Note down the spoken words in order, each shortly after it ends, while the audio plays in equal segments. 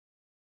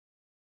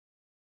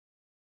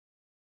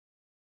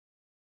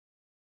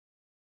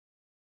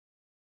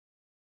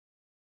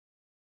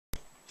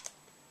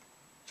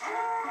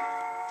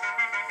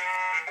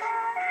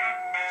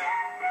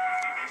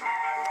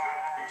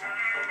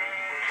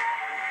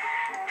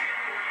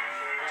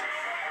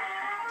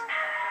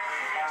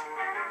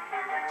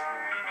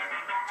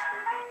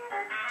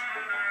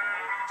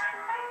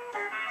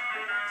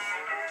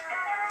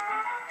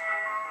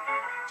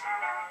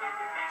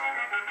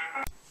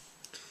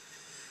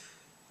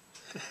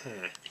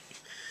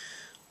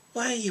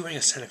Why are you wearing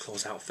a Santa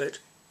Claus outfit?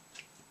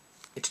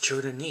 It's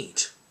children in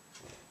need.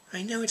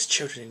 I know it's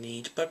children in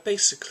need, but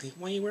basically,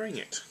 why are you wearing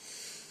it?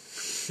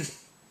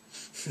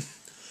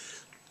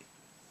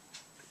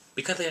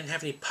 Because they didn't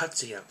have any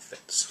pudsey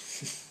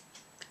outfits.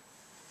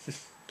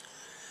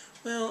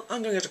 Well,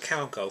 I'm going to get a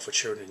cowgirl for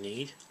children in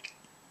need.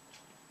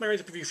 Might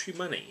raise a few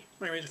money.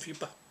 Might raise a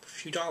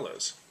few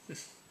dollars.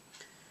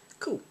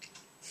 Cool.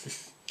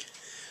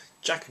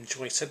 Jack and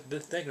Joy said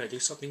that they're going to do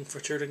something for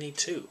children in need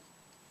too.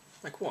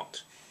 Like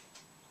what?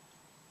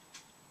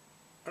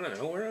 I don't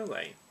know, where are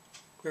they?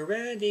 We're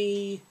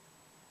ready!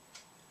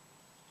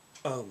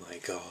 Oh my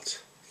god.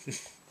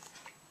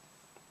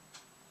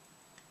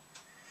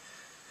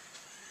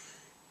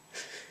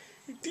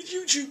 Did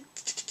you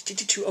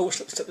two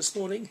oversleep this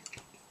morning?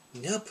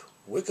 Nope.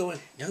 We're going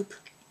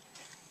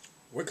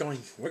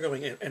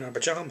in our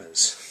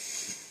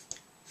pajamas.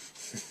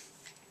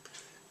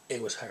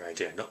 It was her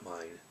idea, not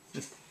mine.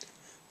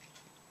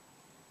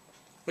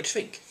 What do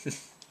you think?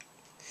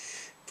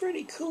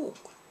 Pretty cool.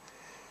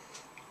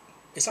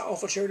 Is that all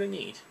for children in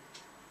need?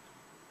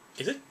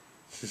 Is it?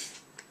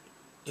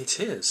 It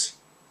is.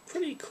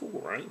 Pretty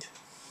cool, right?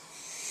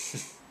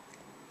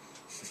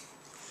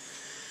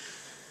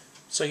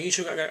 So you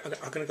two are going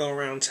to go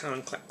around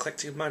town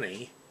collecting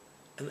money,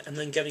 and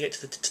then getting it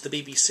to the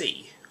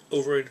BBC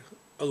over in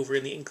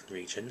the England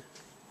region.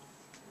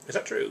 Is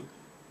that true?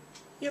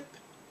 Yep.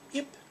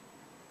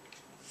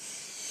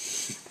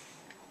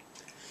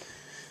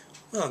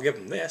 Well, I'll give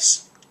them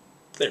this.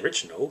 The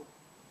original.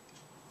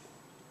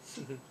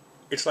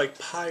 It's like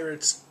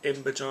pirates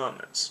in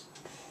pajamas.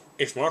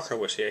 If Marco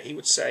was here, he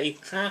would say,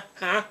 ha,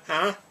 ha,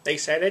 ha, they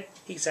said it,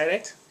 he said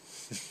it.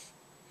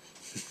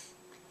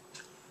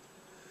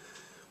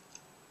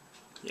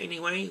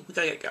 Anyway, we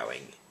gotta get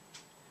going.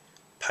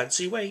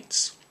 Pudsey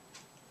waits.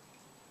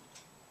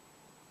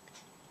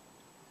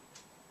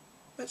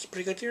 That's a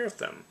pretty good idea of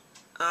them.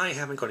 I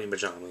haven't got any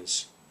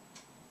pajamas.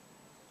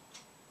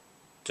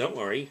 Don't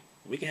worry,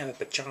 we can have a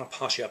pajama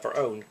party of our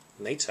own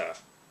later.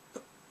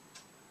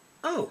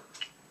 Oh,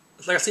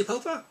 like a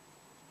sleepover?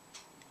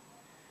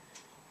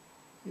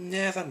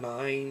 Never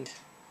mind.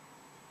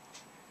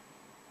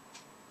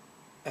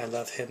 I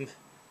love him,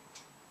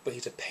 but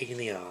he's a pain in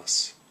the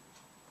arse.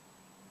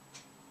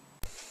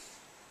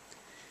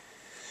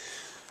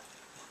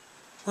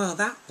 Well,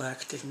 that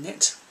worked, didn't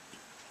it?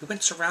 We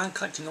went around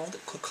collecting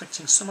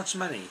so much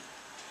money.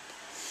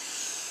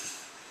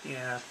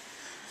 Yeah.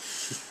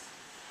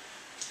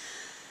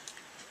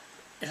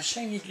 It's a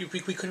shame we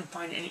couldn't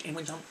find any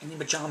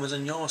pajamas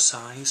in your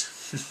size.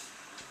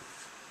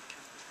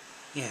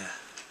 Yeah,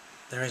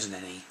 there isn't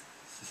any.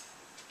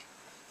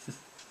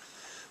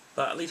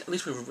 But at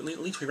least we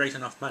raised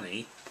enough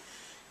money.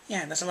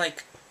 Yeah, that's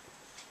like,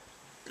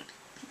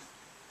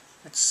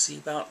 let's see,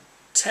 about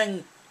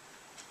 10.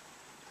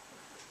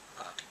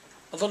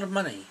 A lot of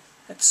money.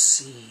 Let's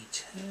see,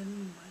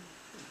 10.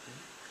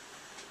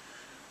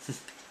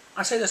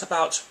 I say there's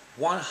about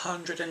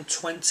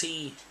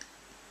 120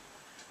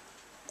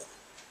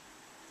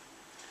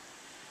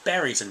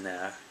 berries in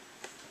there.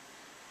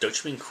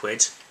 Don't you mean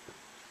quid?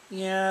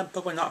 Yeah,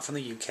 but we're not from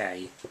the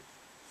UK.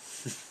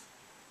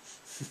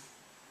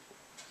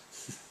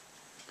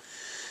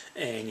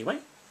 Anyway.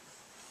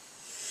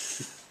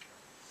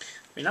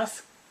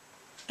 Enough?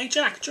 Hey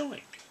Jack,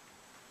 Joy.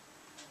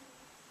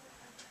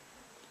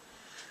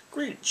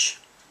 Grinch.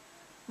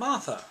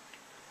 Martha.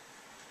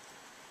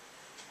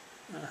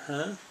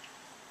 What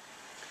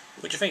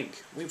do you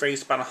think? We've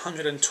raised about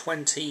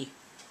 120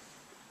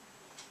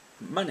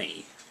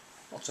 money.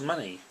 Lots of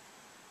money.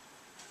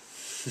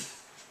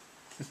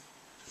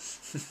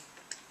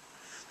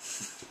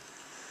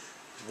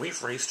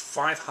 We've raised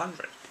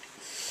 500.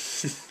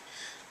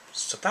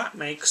 So that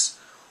makes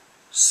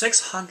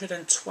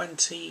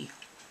 620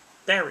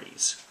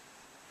 berries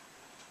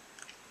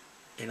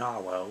in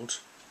our world.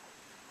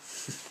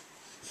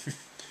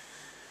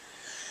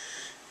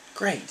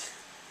 Great.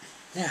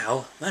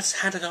 Now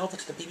let's hand it over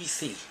to the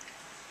BBC.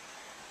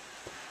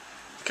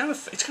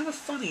 It's kind of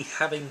funny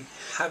having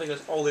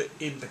us all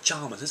in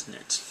pajamas, isn't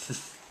it?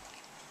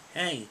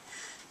 Hey,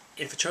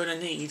 if a children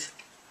need,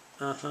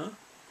 Now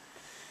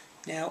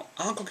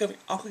I'll go give it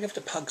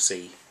to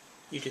Pugsy.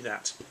 You do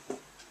that.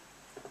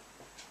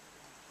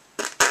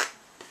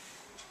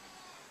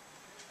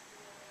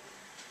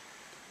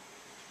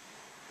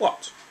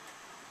 What?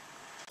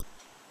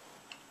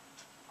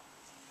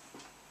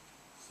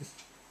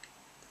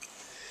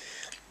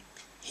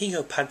 Here you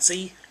go,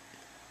 Pudsey.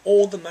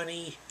 All the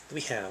money that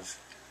we have.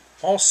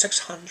 All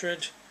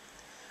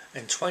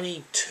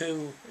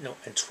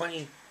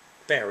 620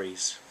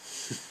 berries.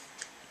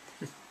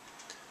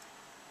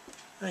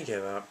 I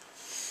give up.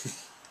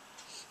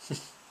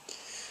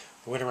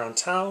 We went around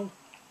town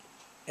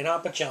in our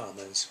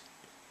pajamas.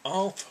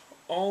 All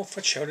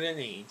for children in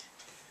need.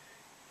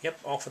 Yep,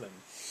 all for them.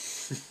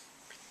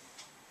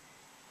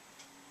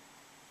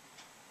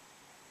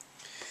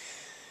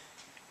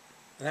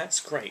 That's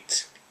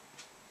great.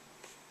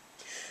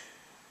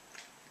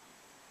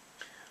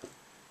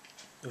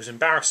 It was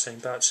embarrassing,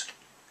 but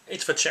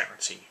It's for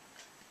charity.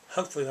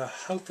 Hopefully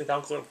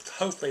they'll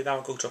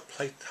go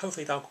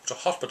to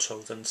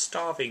hospitals and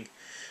starving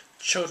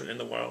children in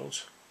the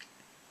world.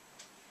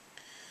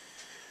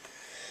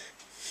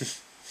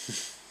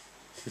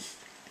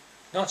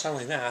 Not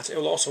only that, it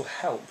will also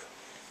help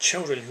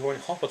children who are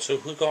in hospital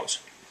who got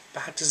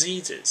bad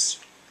diseases.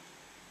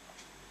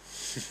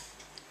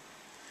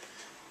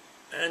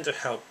 and to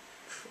help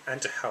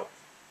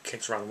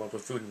kids around the world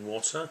with food and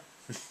water.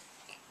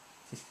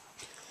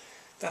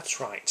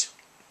 That's right.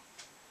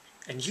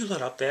 And you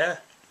lot out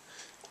there,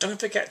 don't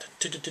forget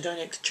to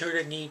donate to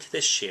Children in Need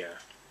this year.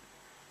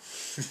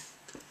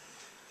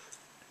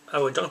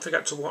 Oh, and don't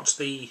forget to watch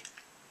the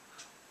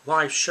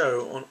live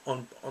show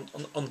on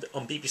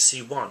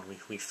BBC One,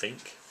 we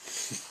think.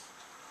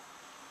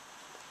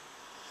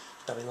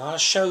 There'll be a lot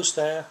of shows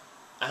there,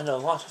 and a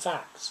lot of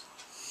acts.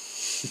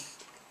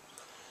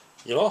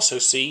 You'll also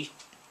see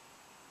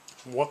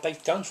what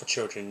they've done for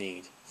Children in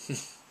Need.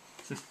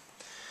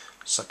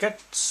 So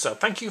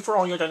thank you for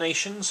all your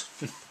donations,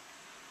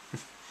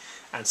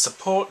 and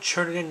support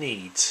Children in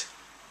Need.